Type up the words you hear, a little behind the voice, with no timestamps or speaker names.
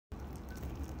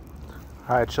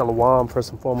All right, Shalom.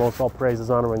 First and foremost, all praises,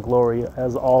 honor, and glory,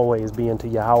 as always, be unto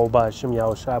Yahweh Ba'ashem,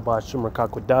 Yahushua Ba'ashem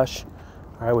Rakakwadash,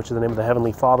 all right, which is the name of the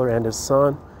Heavenly Father and His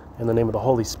Son, and the name of the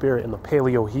Holy Spirit in the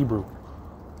Paleo Hebrew.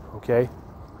 Okay?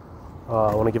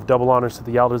 I want to give double honors to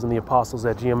the elders and the apostles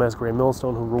at GMS Great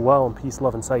Millstone who rule well, and peace,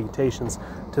 love, and salutations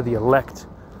to the elect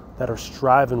that are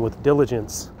striving with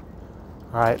diligence,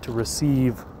 all right, to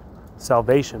receive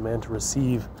salvation, man, to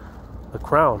receive the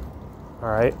crown, all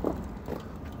right?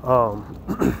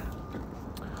 You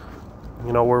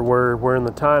know, we're in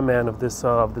the time, man, of this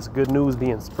good news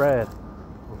being spread.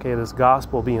 Okay, this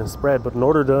gospel being spread. But in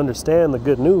order to understand the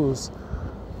good news,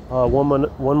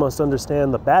 one must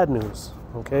understand the bad news.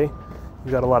 Okay,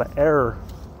 you got a lot of error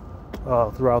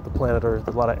throughout the planet Earth,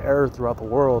 a lot of error throughout the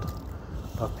world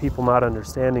of people not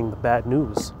understanding the bad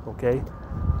news. Okay,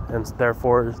 and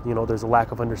therefore, you know, there's a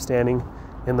lack of understanding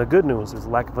in the good news. There's a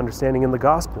lack of understanding in the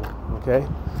gospel. Okay.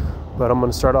 But I'm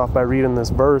going to start off by reading this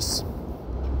verse,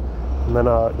 and then,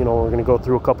 you know, we're going to go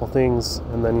through a couple things,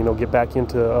 and then, you know, get back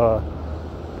into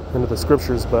the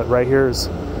scriptures. But right here is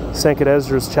 2nd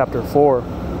Ezra chapter 4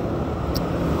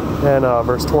 and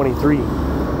verse 23.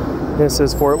 And it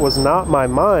says, "For it was not my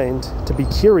mind to be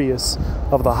curious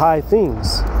of the high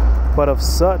things, but of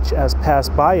such as pass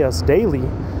by us daily,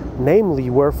 namely,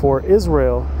 wherefore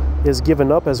Israel is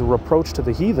given up as a reproach to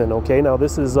the heathen." Okay, now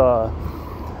this is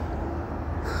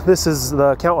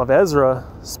the account of Ezra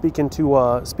speaking to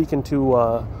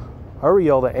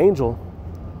Uriel the angel,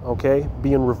 okay,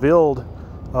 being revealed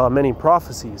many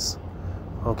prophecies,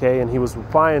 okay, and he was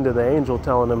replying to the angel,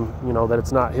 telling him, you know, that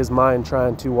it's not his mind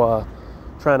trying to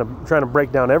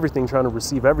break down everything, trying to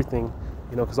receive everything,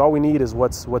 you know, because all we need is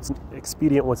what's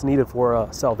expedient, what's needed for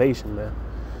salvation, man.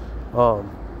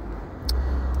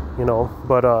 You know,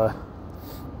 but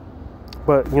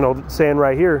you know, saying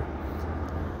right here,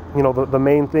 you know, the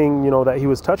main thing, you know, that he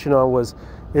was touching on was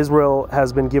Israel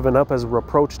has been given up as a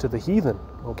reproach to the heathen.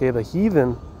 Okay, the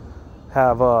heathen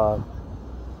have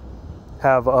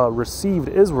received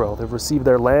Israel. They've received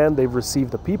their land. They've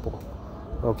received the people.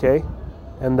 Okay,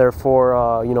 and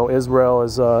therefore, you know, Israel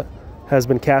has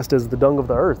been cast as the dung of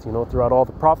the earth, you know, throughout all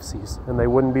the prophecies, and they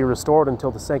wouldn't be restored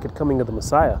until the second coming of the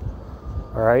Messiah.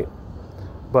 All right,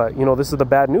 but you know, this is the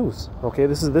bad news. Okay,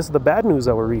 this is the bad news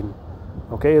that we're reading.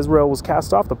 Okay, Israel was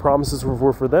cast off. The promises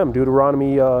were for them.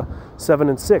 Deuteronomy 7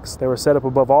 and 6. They were set up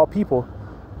above all people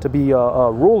to be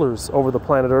rulers over the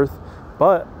planet Earth.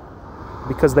 But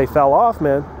because they fell off,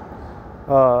 man,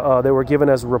 they were given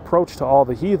as a reproach to all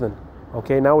the heathen.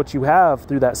 Okay, now what you have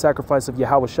through that sacrifice of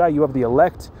Yahushua, you have the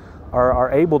elect are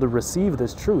able to receive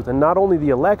this truth. And not only the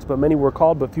elect, but many were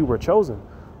called, but few were chosen.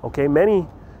 Okay, many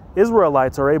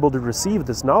Israelites are able to receive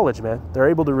this knowledge, man. They're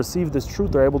able to receive this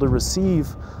truth. They're able to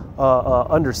receive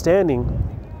understanding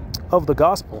of the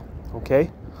gospel,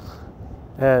 okay?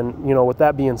 And, you know, with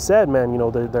that being said, man, you know,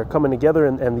 they're coming together,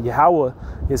 and Yahweh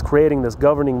is creating this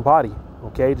governing body,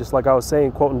 okay? Just like I was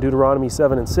saying, quoting Deuteronomy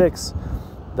 7 and 6,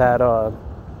 that,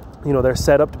 you know, they're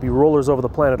set up to be rulers over the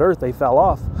planet Earth. They fell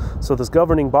off. So this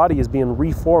governing body is being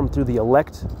reformed through the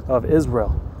elect of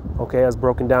Israel, okay, as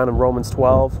broken down in Romans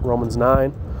 12, Romans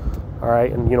 9. All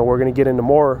right, and you know, we're going to get into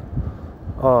more,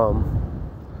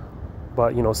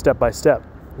 but you know, step by step.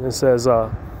 And it says,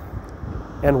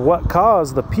 "And what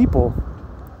cause the people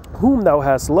whom thou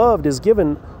hast loved is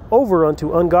given over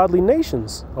unto ungodly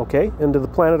nations," okay, into the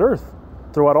planet Earth,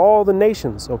 throughout all the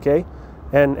nations, okay,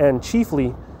 and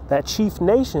chiefly that chief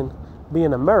nation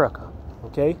being America,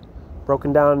 okay,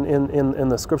 broken down in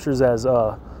the scriptures as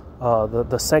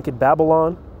the Sanked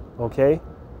Babylon, okay.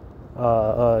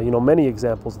 You know, many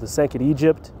examples: the Sanked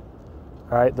Egypt,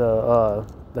 all right, the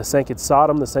Sanked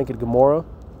Sodom, the Sanked Gomorrah,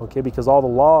 okay, because all the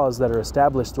laws that are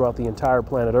established throughout the entire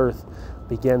planet Earth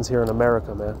begins here in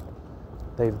America, man.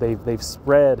 They've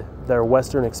spread. Their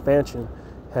western expansion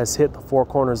has hit the four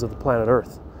corners of the planet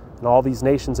Earth, and all these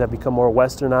nations have become more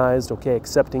westernized, okay,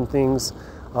 accepting things,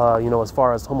 you know, as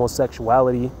far as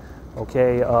homosexuality,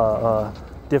 okay,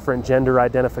 different gender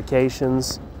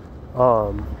identifications,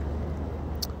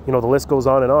 you know, the list goes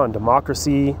on and on.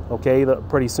 Democracy, okay,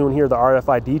 pretty soon here, the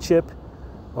RFID chip,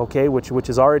 okay, which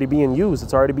is already being used.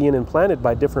 It's already being implanted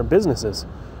by different businesses.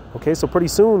 Okay, so pretty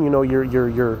soon, you know,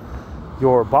 your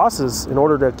bosses, in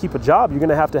order to keep a job, you're going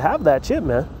to have that chip,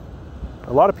 man.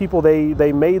 A lot of people,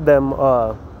 they made them,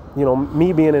 you know,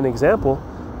 me being an example,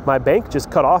 my bank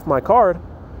just cut off my card,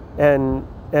 and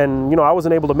you know, I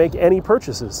wasn't able to make any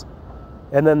purchases.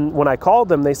 And then when I called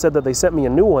them, they said that they sent me a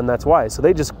new one, that's why. So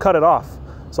they just cut it off.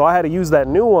 So I had to use that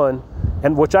new one,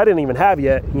 and which I didn't even have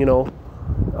yet, you know,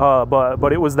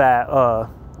 but it was that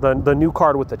the new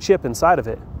card with the chip inside of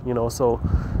it, you know. So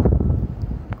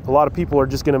a a lot of people are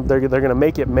just they're gonna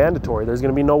make it mandatory. There's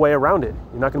gonna be no way around it.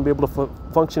 You're not gonna be able to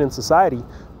function in society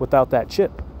without that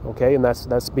chip. Okay, and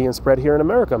that's being spread here in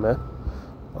America, man.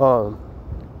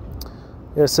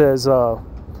 It says, and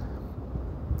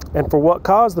for what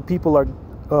cause the people are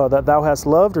that thou hast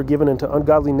loved are given into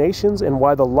ungodly nations, and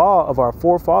why the law of our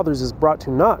forefathers is brought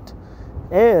to naught,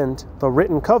 and the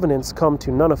written covenants come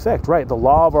to none effect. Right, the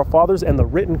law of our fathers and the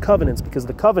written covenants, because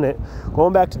the covenant,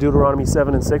 going back to Deuteronomy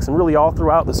 7 and 6, and really all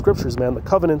throughout the scriptures, man, the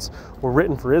covenants were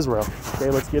written for Israel. Okay,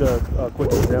 let's get a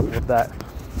quick example of that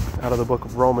out of the book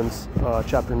of Romans,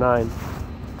 chapter 9.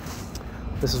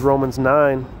 This is Romans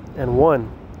 9 and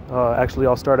 1. Actually,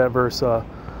 I'll start at verse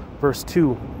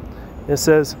 2. It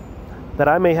says, that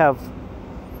I may have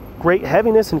great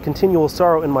heaviness and continual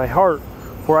sorrow in my heart,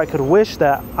 for I could wish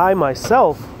that I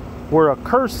myself were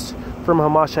accursed from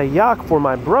Hamashiach for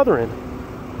my brethren,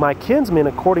 my kinsmen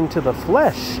according to the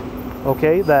flesh.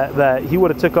 Okay, that he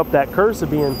would have took up that curse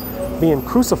of being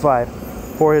crucified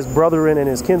for his brethren and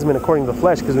his kinsmen according to the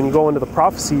flesh. Because when you go into the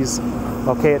prophecies,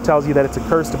 okay, it tells you that it's a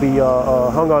curse to be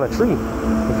hung on a tree.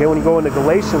 Okay, when you go into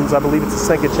Galatians, I believe it's the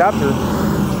second chapter,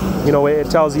 you know, it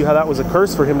tells you how that was a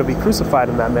curse for him to be crucified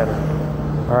in that manner.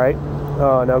 All right.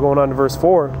 Now going on to verse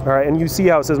 4. All right. And you see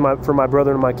how it says, for my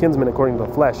brother and my kinsmen according to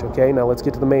the flesh. Okay. Now let's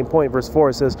get to the main point. Verse 4,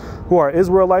 it says, who are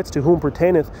Israelites, to whom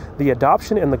pertaineth the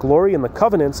adoption and the glory and the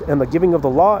covenants and the giving of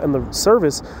the law and the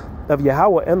service of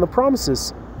Yahweh and the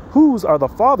promises, whose are the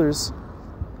fathers,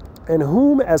 and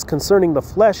whom as concerning the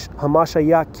flesh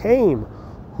Hamashiach came,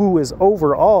 who is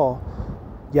over all,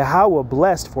 Yahweh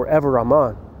blessed forever.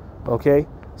 Amen. Okay.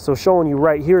 So showing you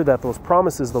right here that those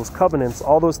promises, those covenants,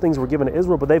 all those things were given to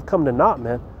Israel, but they've come to naught,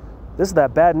 man. This is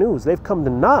that bad news. They've come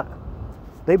to naught.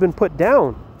 They've been put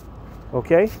down.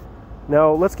 Okay.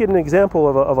 Now let's get an example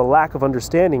of a lack of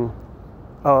understanding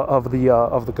of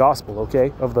the gospel.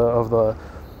 Okay, of the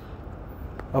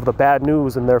bad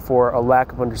news, and therefore a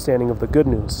lack of understanding of the good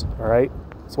news. All right.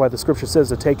 That's why the scripture says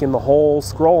to take in the whole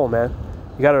scroll, man.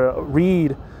 You got to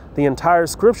read the entire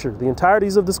scripture, the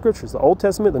entireties of the scriptures, the Old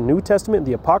Testament, the New Testament,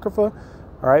 the Apocrypha,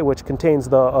 all right, which contains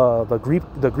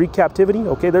the Greek captivity.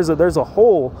 Okay, there's a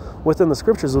hole within the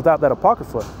scriptures without that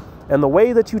Apocrypha. And the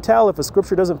way that you tell if a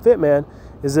scripture doesn't fit, man,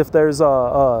 is if there's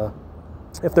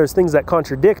things that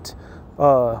contradict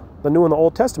the New and the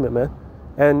Old Testament, man.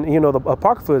 And you know, the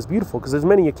Apocrypha is beautiful because there's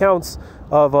many accounts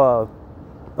of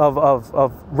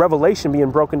Revelation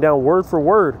being broken down word for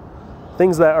word.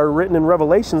 Things that are written in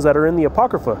Revelations that are in the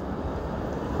Apocrypha.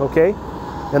 Okay?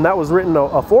 And that was written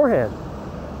aforehand.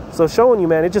 So showing you,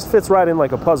 man, it just fits right in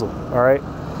like a puzzle. All right?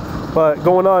 But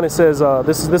going on, it says,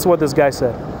 this is what this guy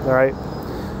said. All right?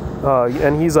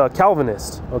 And he's a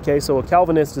Calvinist. Okay? So a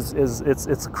Calvinist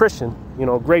it's a Christian, you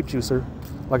know, grape juicer.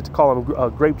 I like to call him a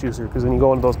grape juicer because when you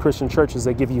go into those Christian churches,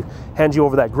 they hand you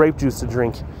over that grape juice to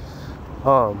drink.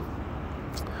 But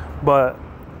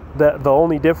the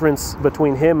only difference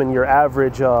between him and your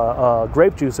average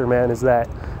grape juicer, man, is that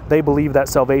they believe that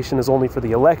salvation is only for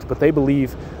the elect, but they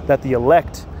believe that the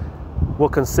elect will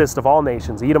consist of all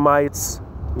nations, Edomites,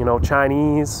 you know,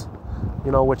 Chinese,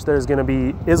 you know, which there's going to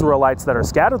be Israelites that are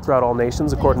scattered throughout all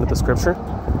nations according to the scripture.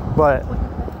 But,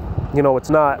 you know, it's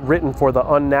not written for the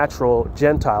unnatural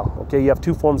Gentile. Okay, you have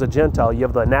two forms of Gentile. You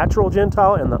have the natural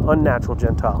Gentile and the unnatural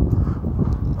Gentile.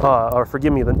 Or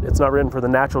forgive me, it's not written for the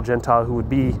natural Gentile, who would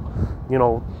be, you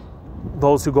know,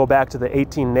 those who go back to the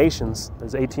 18 nations.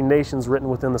 There's 18 nations written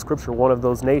within the scripture, one of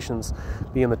those nations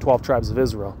being the 12 tribes of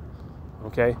Israel.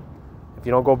 Okay? If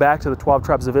you don't go back to the 12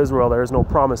 tribes of Israel, there is no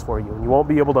promise for you, and you won't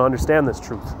be able to understand this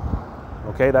truth.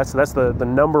 Okay? That's the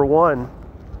number one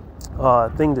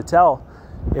thing to tell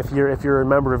if you're a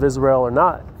member of Israel or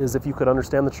not, is if you could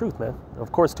understand the truth, man.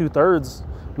 Of course,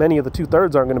 many of the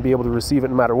 2/3 aren't going to be able to receive it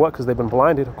no matter what, because they've been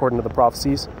blinded according to the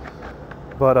prophecies.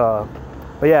 But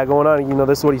yeah, going on, you know,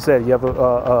 this is what he said. You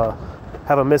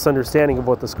have a misunderstanding of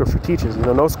what the scripture teaches. You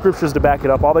know, no scriptures to back it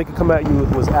up. All they could come at you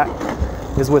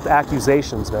with with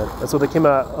accusations, man. That's what they came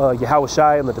at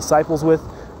Yahushua and the disciples with,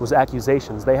 was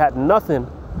accusations. They had nothing,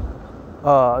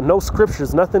 no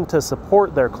scriptures, nothing to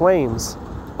support their claims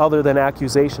other than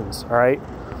accusations. All right.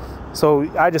 So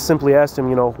I just simply asked him,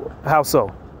 you know, how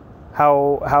so?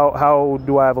 How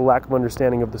do I have a lack of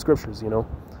understanding of the scriptures, you know?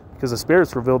 Because the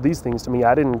spirits revealed these things to me.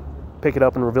 I didn't pick it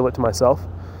up and reveal it to myself.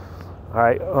 All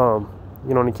right.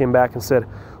 You know, and he came back and said,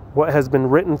 what has been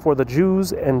written for the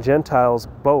Jews and Gentiles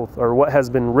both, or what has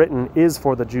been written is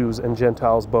for the Jews and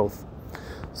Gentiles both.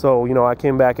 So, you know, I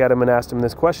came back at him and asked him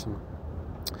this question.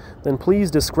 Then please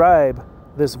describe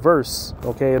this verse,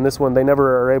 okay? And this one, they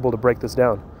never are able to break this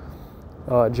down.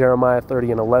 Jeremiah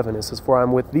 30 and 11, it says, for I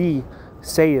am with thee,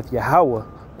 saith Yahweh,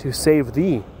 to save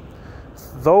thee.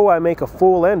 though I make a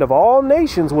full end of all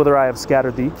nations whither I have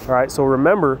scattered thee. All right, so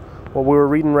remember what we were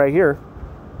reading right here.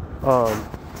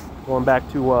 Going back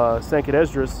to 2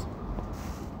 Esdras,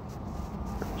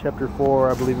 chapter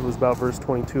 4, I believe it was about verse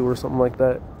 22 or something like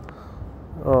that.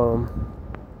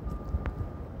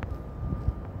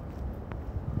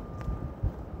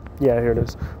 Yeah, here it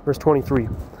is, verse 23.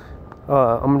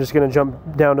 I'm just going to jump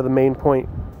down to the main point,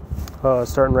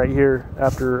 starting right here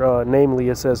after namely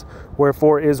it says,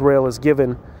 wherefore Israel is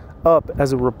given up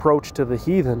as a reproach to the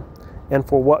heathen, and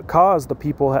for what cause the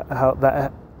people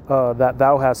that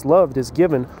thou hast loved is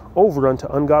given over unto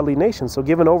ungodly nations. So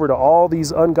given over to all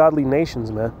these ungodly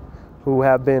nations, man, who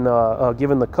have been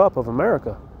given the cup of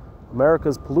America.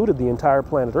 America's polluted the entire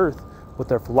planet Earth with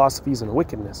their philosophies and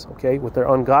wickedness, okay, with their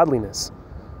ungodliness.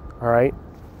 All right,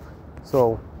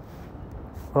 so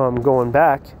going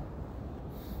back,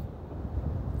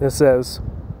 it says,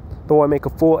 though I make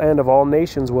a full end of all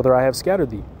nations whither I have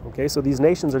scattered thee. Okay, so these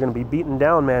nations are going to be beaten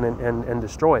down, man, and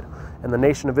destroyed, and the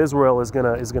nation of Israel is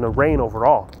gonna reign over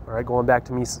all. All right, going back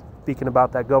to me speaking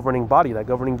about that governing body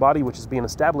which is being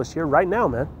established here right now,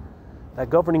 man.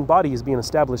 That governing body is being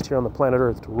established here on the planet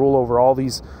Earth to rule over all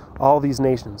these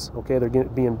nations. Okay, they're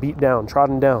being beat down,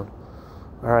 trodden down.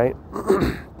 All right.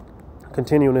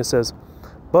 Continuing, it says,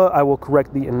 but I will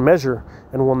correct thee in measure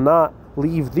and will not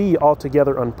leave thee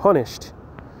altogether unpunished.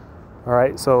 All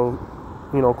right, so,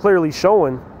 clearly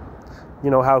showing,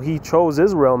 how he chose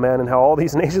Israel, man, and how all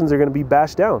these nations are going to be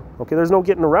bashed down. Okay, there's no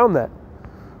getting around that.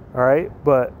 All right,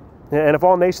 and if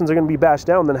all nations are going to be bashed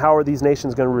down, then how are these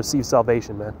nations going to receive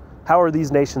salvation, man? How are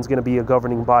these nations going to be a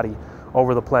governing body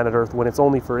over the planet Earth when it's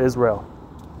only for Israel?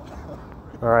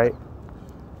 All right,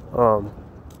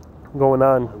 going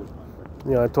on.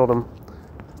 I told him,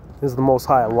 is the Most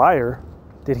High a liar?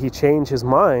 Did he change his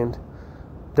mind?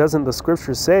 Doesn't the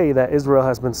scripture say that Israel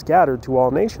has been scattered to all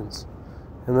nations?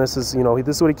 And this is,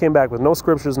 this is what he came back with. No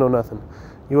scriptures, no nothing.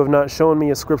 You have not shown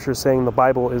me a scripture saying the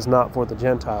Bible is not for the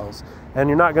Gentiles. And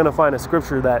you're not going to find a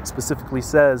scripture that specifically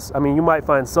says, you might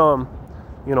find some,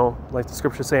 like the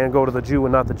scripture saying go to the Jew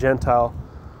and not the Gentile,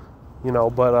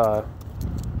 but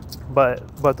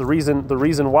the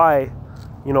reason why,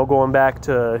 going back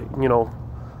to,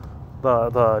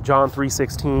 the John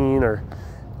 3:16 or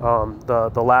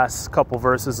the last couple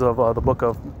verses of the book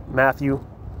of Matthew,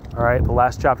 all right, the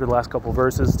last chapter, the last couple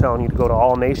verses telling you to go to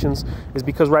all nations, is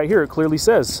because right here it clearly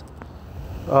says,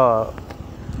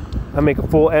 I make a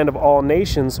full end of all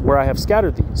nations where I have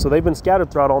scattered thee. So they've been scattered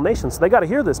throughout all nations. So they got to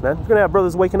hear this, man. You're going to have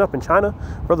brothers waking up in China,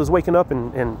 brothers waking up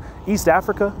in East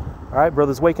Africa, all right,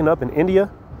 brothers waking up in India.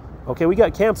 Okay, we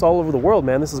got camps all over the world,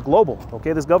 man. This is global.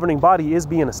 Okay, this governing body is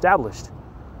being established.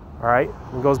 All right,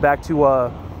 it goes back to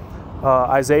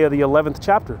Isaiah, the 11th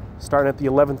chapter, starting at the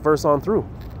 11th verse on through.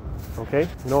 Okay,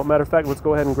 what, matter of fact, let's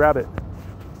go ahead and grab it.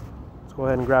 Let's go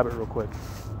ahead and grab it real quick.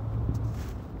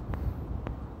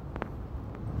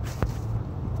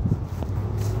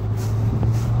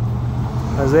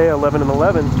 Isaiah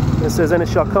 11:11, it says, and it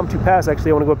shall come to pass,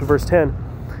 actually I want to go up to verse 10.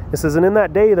 It says, and in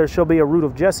that day there shall be a root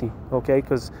of Jesse, okay,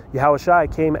 because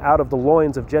Yahushua came out of the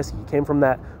loins of Jesse. He came from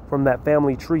that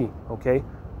family tree, okay.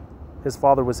 His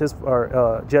father was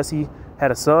Jesse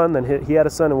had a son, then he had a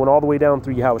son and went all the way down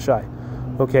through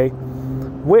Yahushua, okay.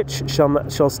 Which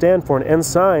shall stand for an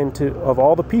ensign of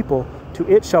all the people. To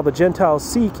it shall the Gentiles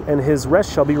seek, and his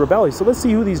rest shall be rebellious. So let's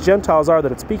see who these Gentiles are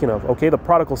that it's speaking of, okay, the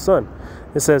prodigal son.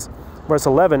 It says, verse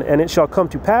 11, and it shall come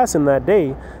to pass in that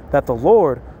day that the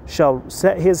Lord shall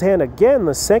set his hand again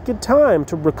the second time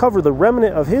to recover the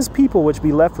remnant of his people which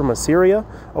be left from Assyria.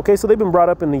 Okay, so they've been brought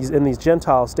up in these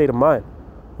Gentile state of mind.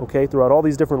 Okay, throughout all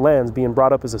these different lands, being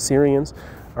brought up as Assyrians.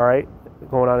 All right,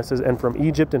 going on, it says, and from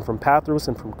Egypt, and from Pathros,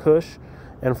 and from Cush,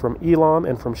 and from Elam,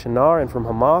 and from Shinar, and from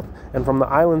Hamath, and from the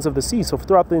islands of the sea. So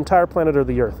throughout the entire planet of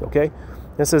the earth. Okay,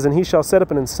 it says, and he shall set up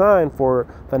an ensign for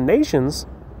the nations,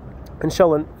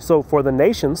 so for the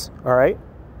nations, all right,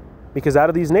 because out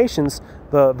of these nations,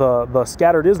 the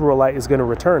scattered Israelite is going to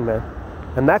return, man.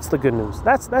 And that's the good news.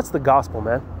 That's the gospel,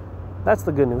 man. That's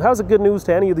the good news. How's it good news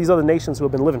to any of these other nations who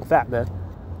have been living fat, man?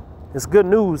 It's good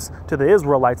news to the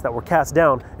Israelites that were cast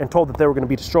down and told that they were going to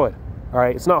be destroyed. All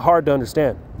right, it's not hard to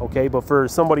understand, okay? But for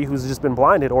somebody who's just been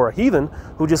blinded, or a heathen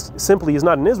who just simply is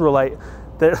not an Israelite,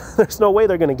 there's no way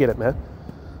they're going to get it, man.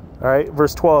 All right,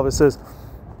 verse 12, it says,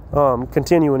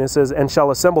 continuing, it says, and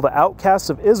shall assemble the outcasts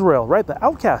of Israel, right? The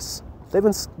outcasts. They've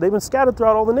been scattered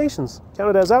throughout all the nations,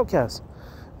 counted as outcasts.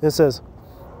 It says,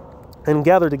 and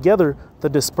gather together the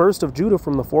dispersed of Judah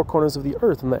from the four corners of the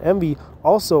earth, and the envy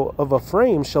also of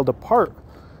Ephraim shall depart,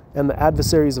 and the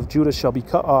adversaries of Judah shall be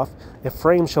cut off.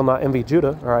 Ephraim shall not envy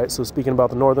Judah. All right, so speaking about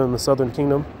the northern and the southern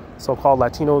kingdom, so-called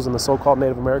Latinos and the so-called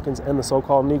Native Americans and the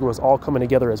so-called Negroes all coming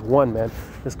together as one, man.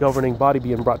 This governing body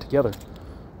being brought together.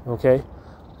 Okay?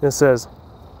 It says,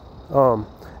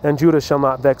 and Judah shall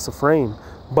not vex Ephraim,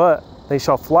 but they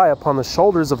shall fly upon the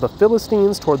shoulders of the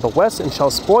Philistines toward the west and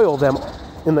shall spoil them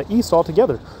in the east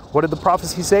altogether. What did the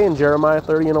prophecy say in Jeremiah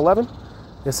 30 and 11?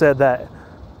 It said that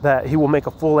he will make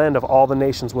a full end of all the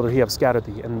nations whither he have scattered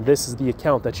thee. And this is the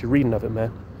account that you're reading of it,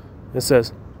 man. It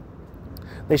says,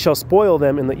 they shall spoil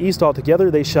them in the east altogether.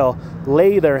 They shall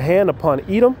lay their hand upon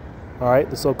Edom, all right,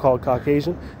 the so-called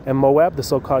Caucasian, and Moab, the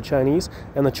so-called Chinese,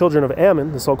 and the children of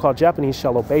Ammon, the so-called Japanese,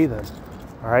 shall obey them.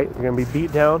 All right, they're going to be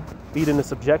beat down, beat into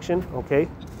subjection, okay?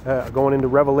 Going into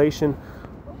Revelation.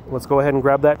 Let's go ahead and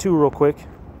grab that too real quick.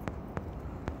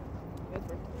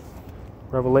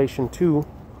 Revelation 2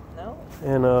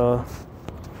 and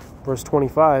verse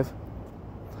 25.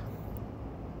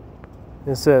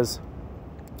 It says,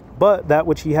 but that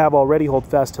which ye have already hold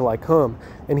fast till I come,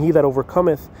 and he that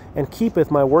overcometh and keepeth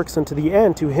my works unto the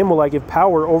end, to him will I give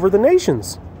power over the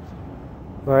nations.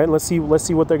 All right, let's see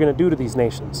what they're going to do to these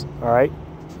nations. All right,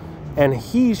 and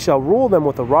he shall rule them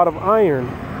with a rod of iron,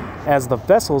 as the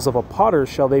vessels of a potter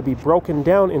shall they be broken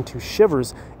down into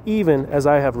shivers, even as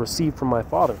I have received from my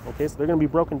Father. Okay, so they're going to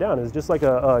be broken down. It's just like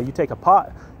you take a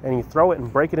pot and you throw it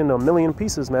and break it into a million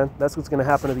pieces, man. That's what's going to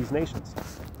happen to these nations.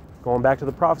 Going back to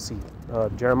the prophecy,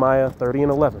 Jeremiah 30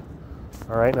 and 11.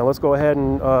 All right, now let's go ahead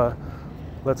and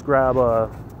let's grab the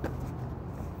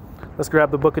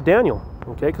book of Daniel,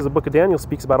 okay? Because the book of Daniel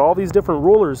speaks about all these different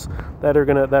rulers that are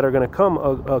gonna come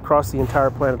across the entire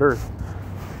planet Earth.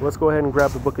 So let's go ahead and grab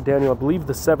the book of Daniel. I believe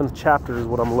the 7th chapter is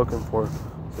what I'm looking for.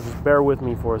 So just bear with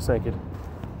me for a second.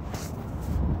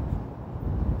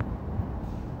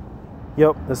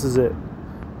 Yep, this is it.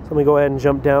 So let me go ahead and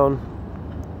jump down.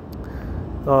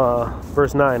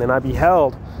 Verse 9, and I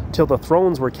beheld till the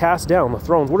thrones were cast down. The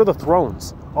thrones, what are the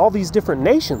thrones? All these different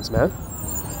nations, man.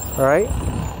 All right,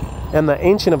 and the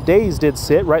Ancient of Days did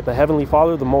sit, right? The Heavenly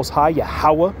Father, the Most High,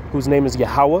 Yahweh, whose name is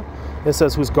Yahweh. It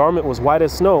says, whose garment was white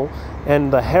as snow,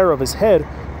 and the hair of his head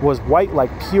was white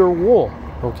like pure wool.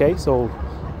 Okay, so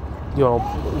you know,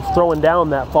 throwing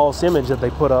down that false image that they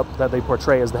put up, that they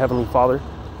portray as the Heavenly Father.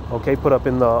 Okay, put up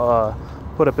in the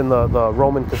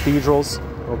Roman cathedrals.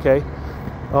 Okay.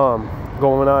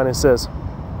 Going on, it says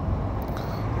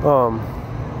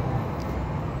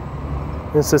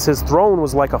his throne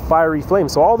was like a fiery flame.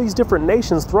 So all these different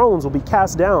nations' thrones will be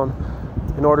cast down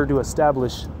in order to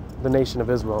establish the nation of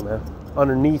Israel, man.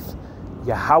 Underneath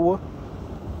Yahweh,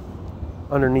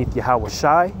 underneath Yahweh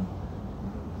Shai,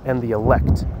 and the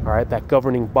elect, all right, that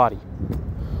governing body.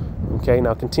 Okay,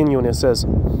 now continuing, it says,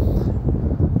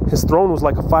 his throne was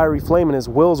like a fiery flame, and his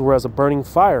wheels were as a burning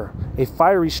fire. A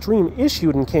fiery stream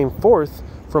issued and came forth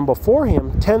from before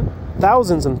him.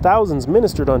 10,000s and thousands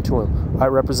ministered unto him, right,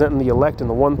 representing the elect and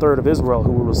the 1/3 of Israel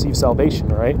who will receive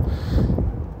salvation, all right?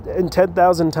 And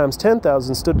 10,000 times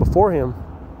 10,000 stood before him.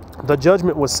 The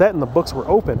judgment was set and the books were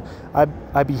open.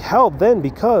 I beheld then,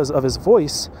 because of his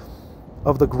voice,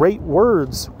 of the great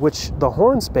words which the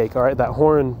horn spake, all right, that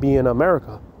horn being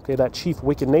America, okay, that chief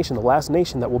wicked nation, the last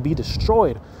nation that will be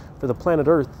destroyed for the planet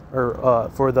Earth, or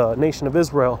for the nation of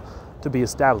Israel to be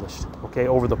established, okay,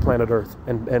 over the planet Earth,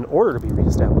 and order to be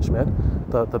reestablished, man.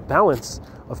 The balance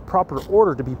of proper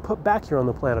order to be put back here on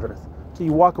the planet Earth. Okay,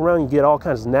 you walk around, you get all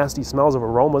kinds of nasty smells of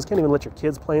aromas. Can't even let your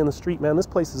kids play in the street, man. This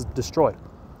place is destroyed.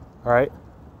 All right.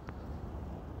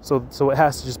 So it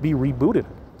has to just be rebooted.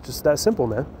 Just that simple,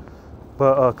 man.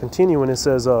 But continuing, it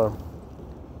says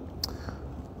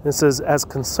as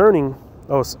concerning.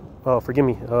 Forgive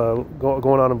me.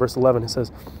 Going on in verse 11, it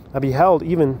says, I beheld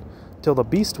even till the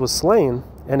beast was slain,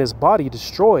 and his body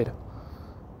destroyed,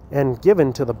 and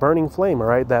given to the burning flame. All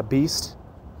right, that beast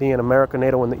being America,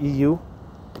 NATO, and the EU.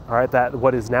 All right, that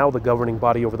what is now the governing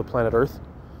body over the planet Earth.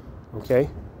 Okay.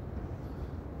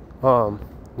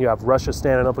 You have Russia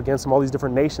standing up against them, all these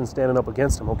different nations standing up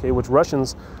against them. Okay, which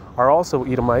Russians are also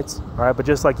Edomites. All right, but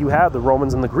just like you have the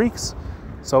Romans and the Greeks,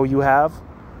 so you have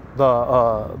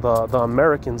the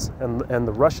Americans and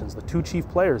the Russians, the two chief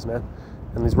players, man.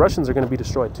 And these Russians are going to be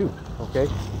destroyed too. Okay,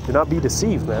 do not be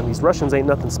deceived, man. These Russians ain't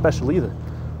nothing special either.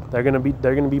 They're going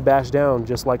to be bashed down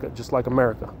just like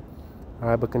America. All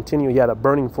right, but continue. Yeah, that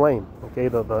burning flame. Okay,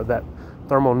 that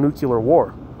thermonuclear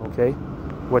war. Okay,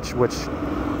 which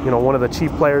one of the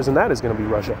chief players in that is going to be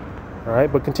Russia. All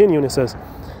right, but continuing, it says,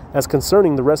 as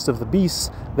concerning the rest of the beasts,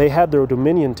 they had their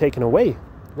dominion taken away.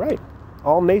 Right,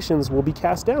 all nations will be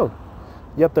cast down.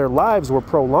 Yet their lives were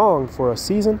prolonged for a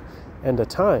season and a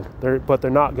time. But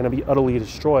they're not going to be utterly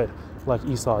destroyed like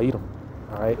Esau, Edom.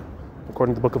 All right,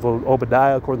 according to the book of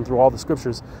Obadiah, according through all the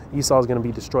scriptures, Esau is going to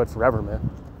be destroyed forever,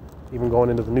 man. even going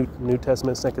into the New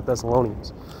Testament, 2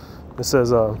 Thessalonians. It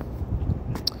says,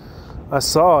 I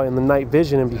saw in the night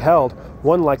vision and beheld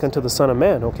one like unto the Son of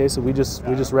Man. Okay, so we just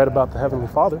read about the Heavenly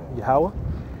Father, Yahweh.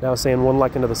 Now it's saying one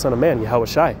like unto the Son of Man, Yahweh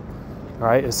Shai. All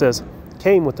right, it says,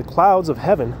 came with the clouds of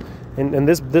heaven, and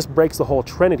this breaks the whole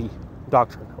Trinity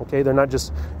doctrine. Okay, they're not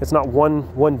just, it's not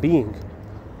one being.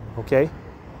 Okay,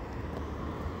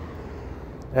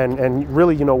 and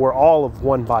really, you know, we're all of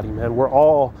one body, man. We're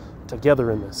all together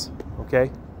in this.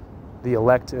 Okay, the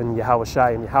elect and Yahweh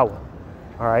Shai and Yahweh.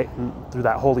 All right, and through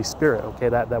that Holy Spirit. Okay,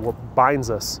 that what binds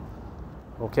us.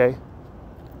 Okay,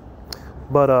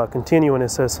 but continuing, it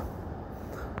says,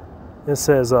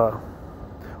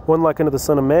 one like unto the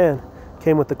Son of Man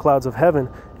came with the clouds of heaven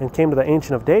and came to the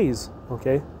Ancient of Days.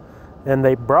 Okay, and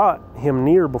they brought him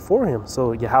near before him.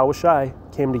 So Yahweh Shai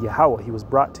came to Yahweh. He was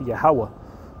brought to Yahweh.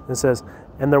 It says,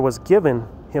 and there was given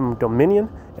him dominion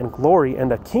and glory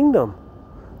and a kingdom,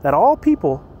 that all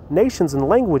people, nations, and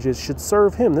languages should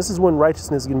serve him. This is when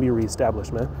righteousness is going to be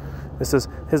reestablished, man. It says,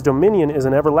 his dominion is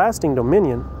an everlasting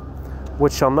dominion,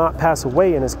 which shall not pass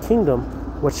away, in his kingdom,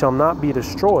 which shall not be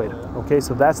destroyed. Okay,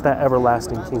 so that's that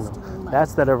everlasting kingdom.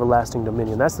 That's that everlasting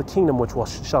dominion. That's the kingdom which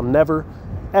shall never,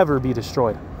 ever be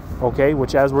destroyed. Okay,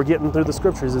 which as we're getting through the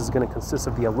scriptures is going to consist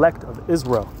of the elect of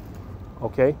Israel.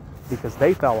 Okay, because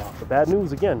they fell off. The bad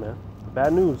news again, man. The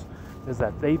bad news is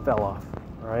that they fell off.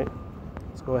 All right.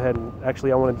 Let's go ahead and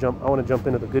actually I want to jump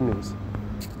into the good news.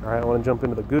 All right, I want to jump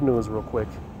into the good news real quick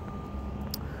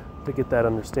to get that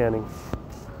understanding.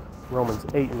 Romans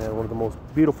 8, man, one of the most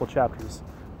beautiful chapters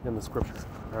in the scripture.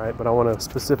 All right, but I want to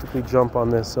specifically jump on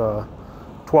this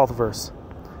 12th verse.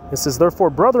 It says, therefore,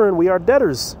 brethren, we are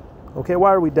debtors. Okay,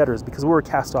 why are we debtors? Because we were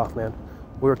cast off, man.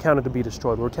 We were counted to be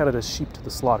destroyed. We were counted as sheep to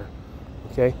the slaughter.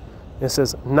 Okay, it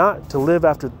says not to live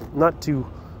after, not to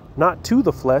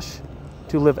the flesh,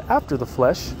 to live after the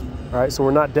flesh. All right, so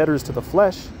we're not debtors to the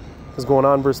flesh. Because going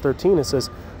on, verse 13, it says,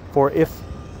 for if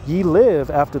ye live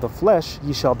after the flesh,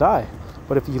 ye shall die.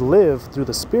 But if ye live through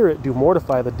the Spirit, do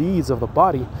mortify the deeds of the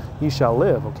body, ye shall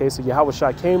live. Okay, so Yahweh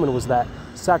Shai came and was that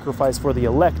sacrifice for the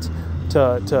elect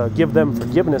to give them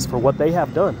forgiveness for what they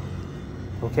have done.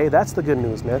 Okay, that's the good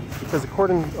news, man. Because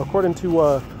according to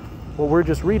what we're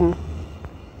just reading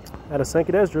out of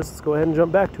Second Esdras, let's go ahead and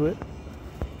jump back to it.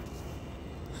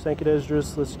 Second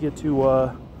Esdras, let's get to,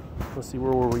 let's see,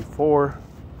 where were we? 4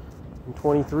 and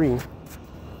 23.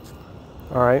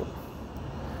 All right.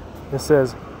 It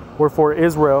says, wherefore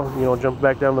Israel, you know, jump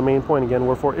back down to the main point again.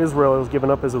 Wherefore Israel was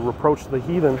given up as a reproach to the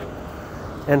heathen,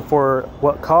 and for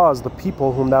what cause the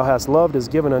people whom thou hast loved is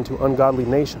given unto ungodly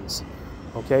nations.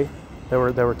 Okay, they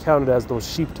were counted as those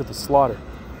sheep to the slaughter.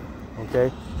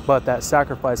 Okay, but that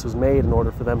sacrifice was made in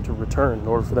order for them to return, in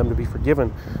order for them to be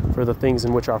forgiven for the things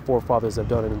in which our forefathers have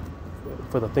done and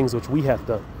for the things which we have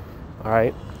done. All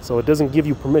right, so it doesn't give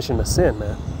you permission to sin,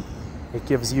 man. It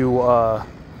gives you a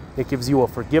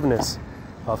forgiveness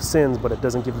of sins, but it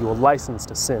doesn't give you a license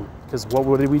to sin. Because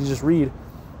what did we just read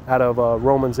out of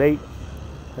Romans 8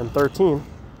 and 13?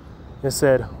 It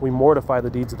said, we mortify the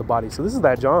deeds of the body. So this is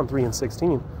that John 3 and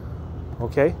 16.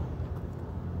 Okay?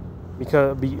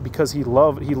 Because he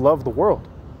loved the world.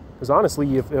 Because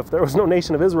honestly, if there was no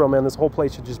nation of Israel, man, this whole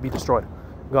place should just be destroyed,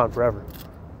 gone forever.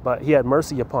 But he had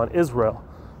mercy upon Israel.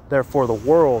 Therefore, the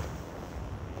world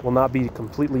will not be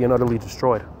completely and utterly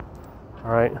destroyed.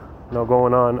 All right? Now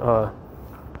going on,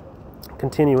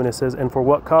 continuing, it says, and for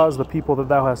what cause the people that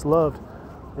thou hast loved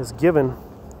is given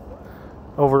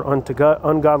over unto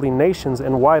ungodly nations,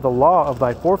 and why the law of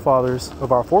our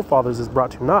forefathers is brought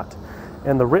to naught,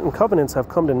 and the written covenants have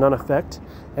come to none effect,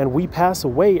 and we pass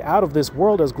away out of this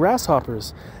world as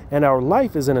grasshoppers, and our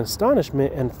life is in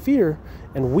astonishment and fear,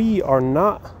 and we are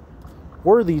not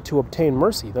worthy to obtain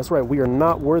mercy. That's right, we are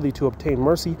not worthy to obtain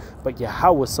mercy, but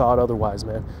Yahweh saw it otherwise,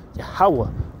 man. Yahweh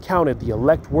counted the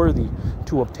elect worthy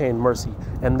to obtain mercy,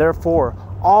 and therefore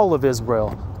all of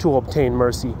Israel to obtain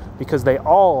mercy, because they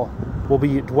all will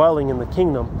be dwelling in the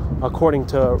kingdom according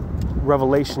to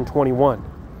Revelation 21.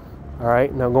 All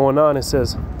right, now going on, it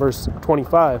says, verse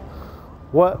 25,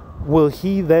 what will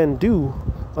he then do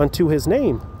unto his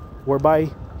name, whereby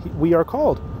we are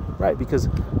called? Right, because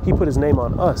he put his name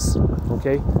on us,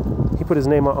 okay? He put his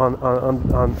name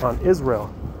on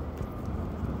Israel.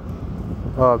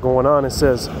 Going on, it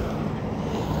says,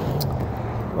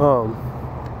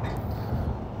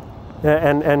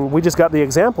 and we just got the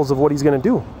examples of what he's going to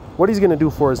do. What he's going to do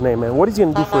for his name, man. What he's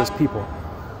going to do for his people.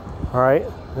 All right?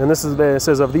 And this is it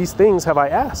says, of these things have I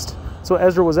asked. So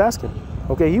Ezra was asking.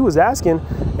 Okay, he was asking,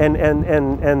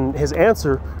 and his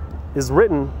answer is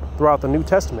written throughout the New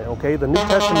Testament, okay? The New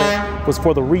Testament was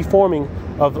for the reforming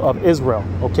of Israel,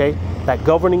 okay? That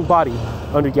governing body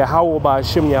under Yahweh by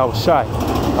Hashem Yahushai,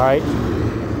 all right?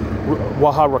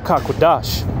 Waharakak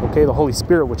Kodash, okay? The Holy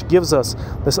Spirit, which gives us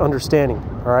this understanding,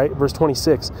 all right? Verse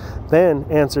 26, then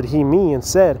answered he me and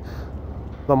said,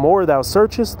 the more thou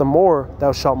searchest, the more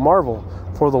thou shalt marvel,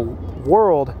 for the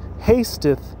world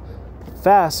hasteth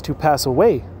fast to pass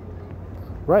away.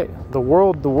 Right, the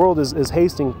world is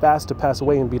hasting fast to pass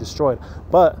away and be destroyed.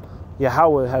 But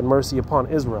Yahweh had mercy upon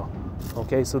Israel.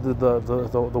 Okay, so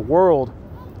the world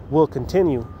will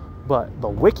continue, but the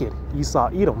wicked,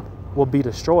 Esau, Edom, will be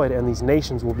destroyed, and these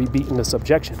nations will be beaten to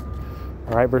subjection.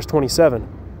 All right, verse 27.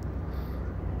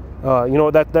 You know,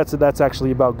 that's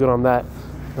actually about good on that.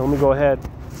 Now, let me go ahead.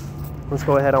 Let's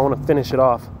go ahead. I want to finish it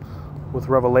off with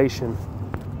Revelation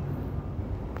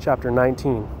chapter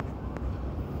 19.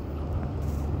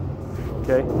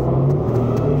 Okay,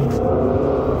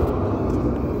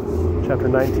 chapter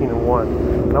 19 and 1.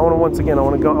 And I want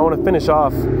to finish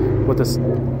off what this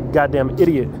goddamn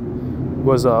idiot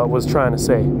was trying to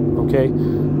say. Okay,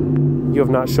 you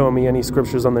have not shown me any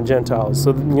scriptures on the Gentiles.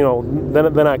 So, you know,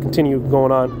 then I continue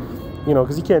going on, you know,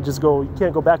 because you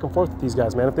can't go back and forth with these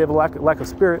guys, man. If they have a lack of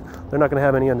spirit, they're not going to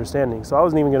have any understanding. So I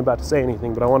wasn't even about to say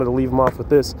anything, but I wanted to leave them off with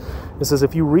this. It says,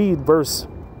 if you read verse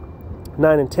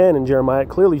 9 and 10 in Jeremiah, it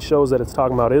clearly shows that it's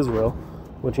talking about Israel,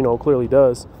 which, you know, clearly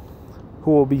does,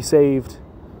 who will be saved.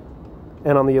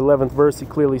 And on the 11th verse, it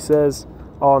clearly says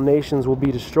all nations will be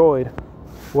destroyed.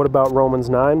 What about Romans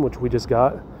 9, which we just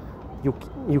got?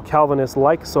 You Calvinists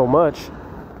like so much,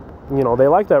 you know, they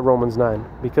like that Romans 9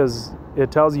 because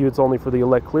it tells you it's only for the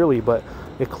elect clearly, but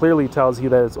it clearly tells you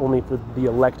that it's only for the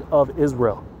elect of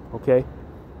Israel, okay?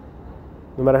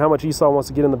 No matter how much Esau wants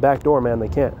to get in the back door, man, they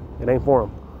can't. It ain't for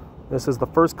them. This is the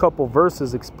first couple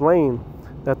verses explain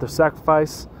that the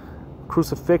sacrifice,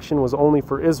 crucifixion was only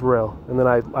for Israel. And then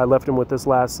I left him with this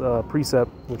last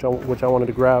precept, which I wanted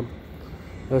to grab.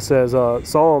 It says,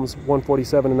 Psalms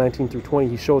 147 and 19 through 20,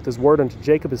 he showeth his word unto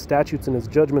Jacob, his statutes and his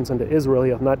judgments unto Israel.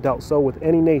 He hath not dealt so with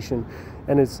any nation.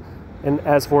 And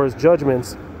as for his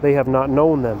judgments, they have not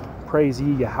known them. Praise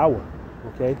ye Yahweh.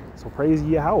 Okay, so praise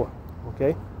ye Yahweh.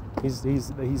 Okay,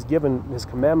 he's given his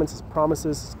commandments, his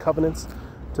promises, his covenants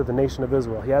to the nation of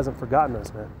Israel. He hasn't forgotten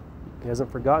us, man. He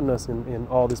hasn't forgotten us in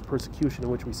all this persecution in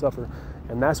which we suffer,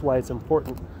 and that's why it's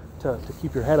important to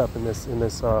keep your head up in this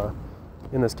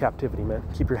captivity, man.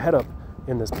 Keep your head up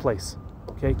in this place,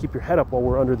 okay? Keep your head up while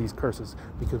we're under these curses,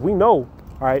 because we know,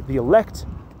 all right, the elect,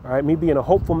 all right, me being a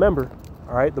hopeful member,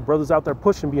 all right, the brothers out there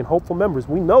pushing, being hopeful members,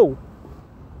 we know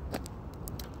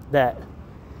that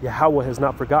Yahweh has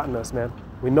not forgotten us, man.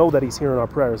 We know that he's hearing our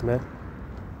prayers, man.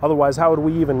 Otherwise, how would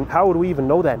we even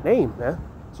know that name, man?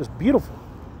 It's just beautiful,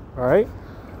 all right?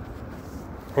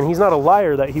 And he's not a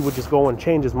liar that he would just go and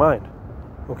change his mind.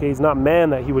 Okay, he's not man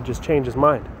that he would just change his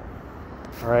mind.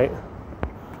 All right?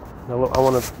 Now, I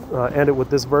want to end it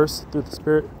with this verse through the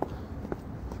Spirit.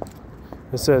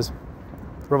 It says,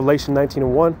 Revelation 19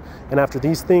 and 1, and after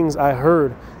these things I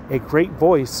heard a great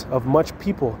voice of much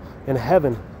people in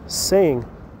heaven saying,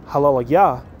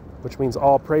 Hallelujah, which means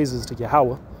all praises to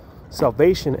Yahweh,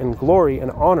 salvation and glory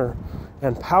and honor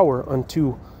and power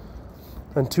unto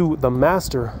the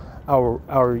Master,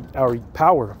 our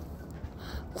power.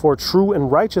 For true and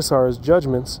righteous are his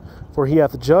judgments, for he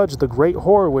hath judged the great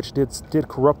whore which did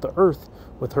corrupt the earth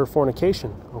with her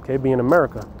fornication. Okay, being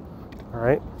America. All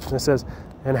right, and it says,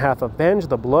 and hath avenged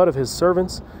the blood of his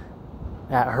servants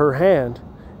at her hand.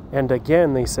 And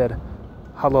again they said,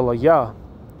 Hallelujah.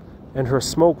 And her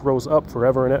smoke rose up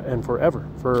forever and forever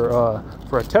for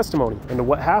a testimony into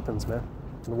what happens, man.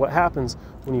 And what happens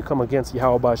when you come against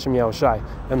Yahweh by Hashem Yahushai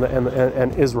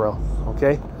and Israel.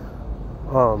 Okay.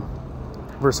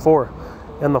 Verse 4.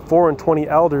 And the 24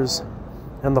 elders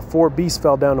and the 4 beasts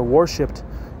fell down and worshipped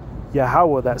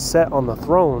Yahweh that sat on the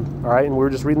throne. All right, and we were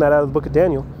just reading that out of the book of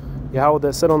Daniel. Yahweh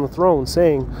that sat on the throne,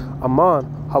 saying,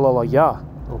 Aman, Hallelujah.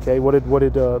 Okay, what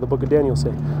did the book of Daniel say?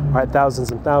 All right,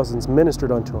 thousands and thousands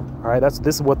ministered unto him. All right,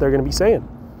 this is what they're going to be saying.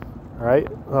 All right,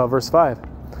 verse 5.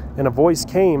 And a voice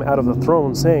came out of the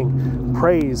throne saying,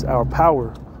 Praise our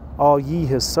power, all ye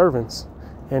his servants,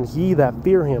 and ye that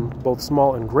fear him, both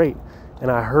small and great.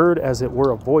 And I heard as it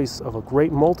were a voice of a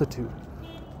great multitude,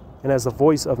 and as the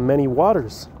voice of many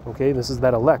waters. Okay, this is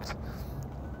that elect.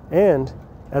 And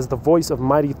as the voice of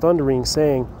mighty thundering,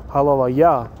 saying,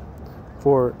 Hallelujah,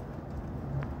 for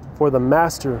the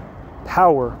Master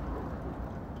power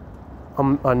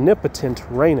omnipotent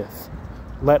reigneth.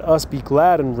 Let us be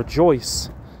glad and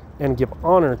rejoice and give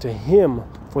honor to him,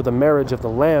 for the marriage of the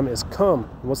Lamb is come.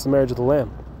 And what's the marriage of the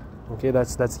Lamb? Okay,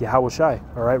 that's Yahushai,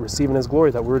 all right, receiving his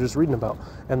glory that we were just reading about.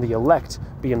 And the elect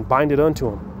being binded unto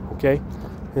him, okay?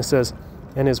 It says,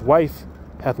 and his wife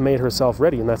hath made herself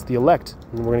ready, and that's the elect.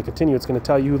 And we're going to continue. It's going to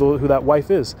tell you who that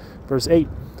wife is. Verse 8,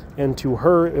 and to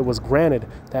her it was granted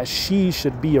that she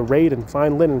should be arrayed in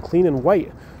fine linen, clean and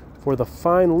white. For the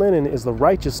fine linen is the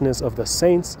righteousness of the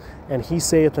saints. And he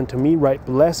saith unto me, right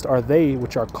blessed are they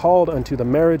which are called unto the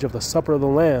marriage of the supper of the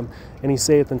Lamb. And he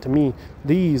saith unto me,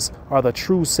 these are the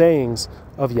true sayings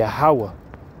of Yahweh.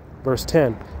 Verse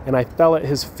 10, and I fell at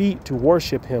his feet to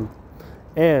worship him.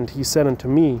 And he said unto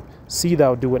me, see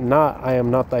thou do it not, I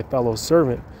am not thy fellow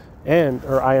servant,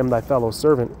 I am thy fellow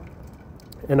servant,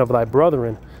 and of thy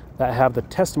brethren that have the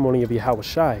testimony of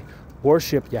Yahushai.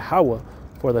 Worship Yahweh,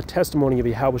 for the testimony of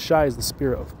Yahushai is the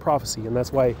spirit of prophecy. And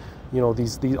that's why, you know,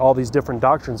 all these different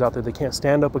doctrines out there, they can't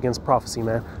stand up against prophecy,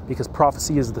 man, because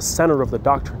prophecy is the center of the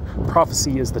doctrine.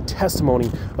 Prophecy is the testimony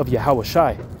of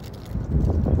Yahushai.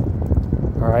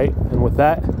 All right, and with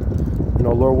that, you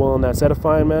know, Lord willing, that's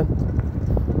edifying, man.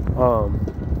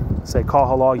 Say, Kal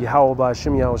Halal Yahweh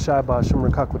Ba'Hashem Yahushai Ba'Hashem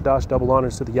Rakakwadash. Double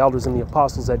honors to the elders and the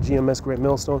apostles at GMS Great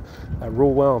Millstone that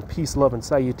rule well, and peace, love, and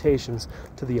salutations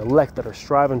to the elect that are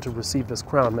striving to receive this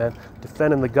crown, man.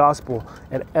 Defending the gospel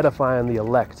and edifying the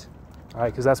elect. All right,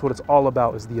 because that's what it's all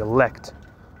about, is the elect,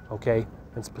 okay?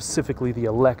 And specifically the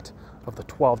elect of the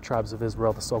 12 tribes of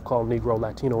Israel, the so-called Negro,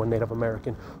 Latino, and Native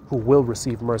American, who will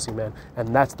receive mercy, man. And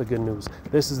that's the good news.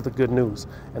 This is the good news.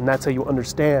 And that's how you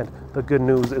understand the good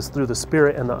news, is through the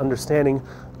spirit and the understanding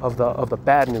of the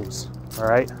bad news. All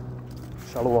right?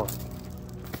 Shalom.